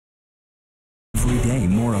Every day,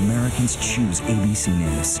 more Americans choose ABC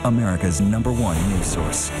News, America's #1 news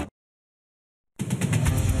source.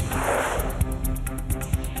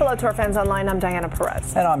 Hello to our fans online. I'm Diana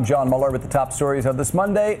Perez. And I'm John Muller with the top stories of this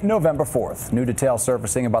Monday, November 4th. New details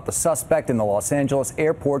surfacing about the suspect in the Los Angeles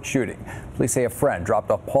airport shooting. Police say a friend dropped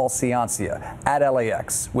off Paul Ciancia at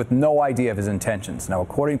LAX with no idea of his intentions. Now,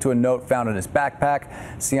 according to a note found in his backpack,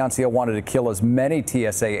 Ciancia wanted to kill as many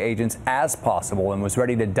TSA agents as possible and was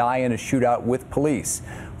ready to die in a shootout with police.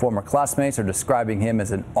 Former classmates are describing him as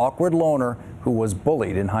an awkward loner who was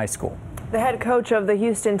bullied in high school. The head coach of the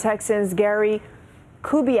Houston Texans, Gary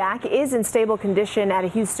Kubiak, is in stable condition at a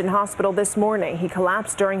Houston hospital this morning. He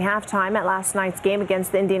collapsed during halftime at last night's game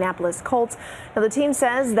against the Indianapolis Colts. Now, the team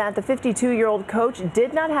says that the 52-year-old coach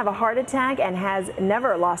did not have a heart attack and has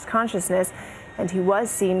never lost consciousness, and he was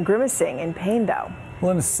seen grimacing in pain, though. Well,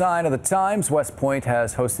 in a sign of the times, West Point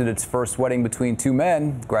has hosted its first wedding between two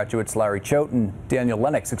men. Graduates Larry Choate and Daniel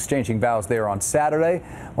Lennox exchanging vows there on Saturday.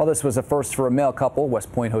 While this was a first for a male couple,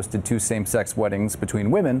 West Point hosted two same-sex weddings between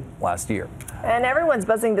women last year. And everyone's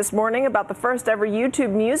buzzing this morning about the first ever YouTube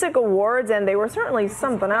Music Awards, and they were certainly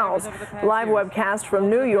something else. The live webcast from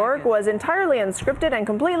New York was entirely unscripted and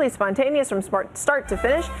completely spontaneous from start to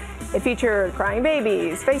finish. It featured crying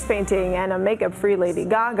babies, face painting, and a makeup-free Lady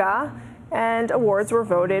Gaga. And awards were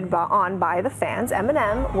voted on by the fans.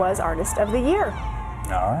 Eminem was Artist of the Year.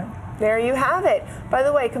 All right. There you have it. By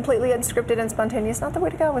the way, completely unscripted and spontaneous, not the way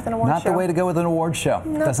to go with an award show. Not the way to go with an award show.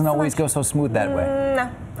 Doesn't always go so smooth that way. No.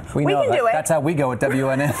 We know can do it. That's how we go at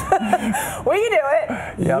WNN. We can do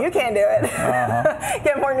it. Yep. You can do it.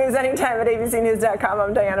 Get more news anytime at abcnews.com.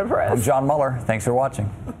 I'm Diana Perez. I'm John Muller. Thanks for watching.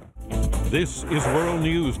 This is World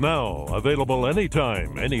News Now, available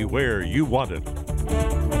anytime, anywhere you want it.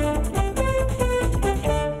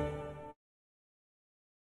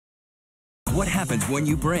 What happens when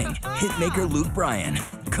you bring hitmaker Luke Bryan,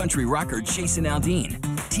 country rocker Jason Aldean,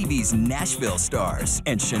 TV's Nashville stars,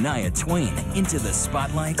 and Shania Twain into the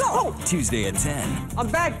spotlight? Go! Tuesday at 10. I'm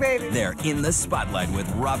back, baby. They're in the spotlight with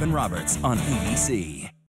Robin Roberts on ABC.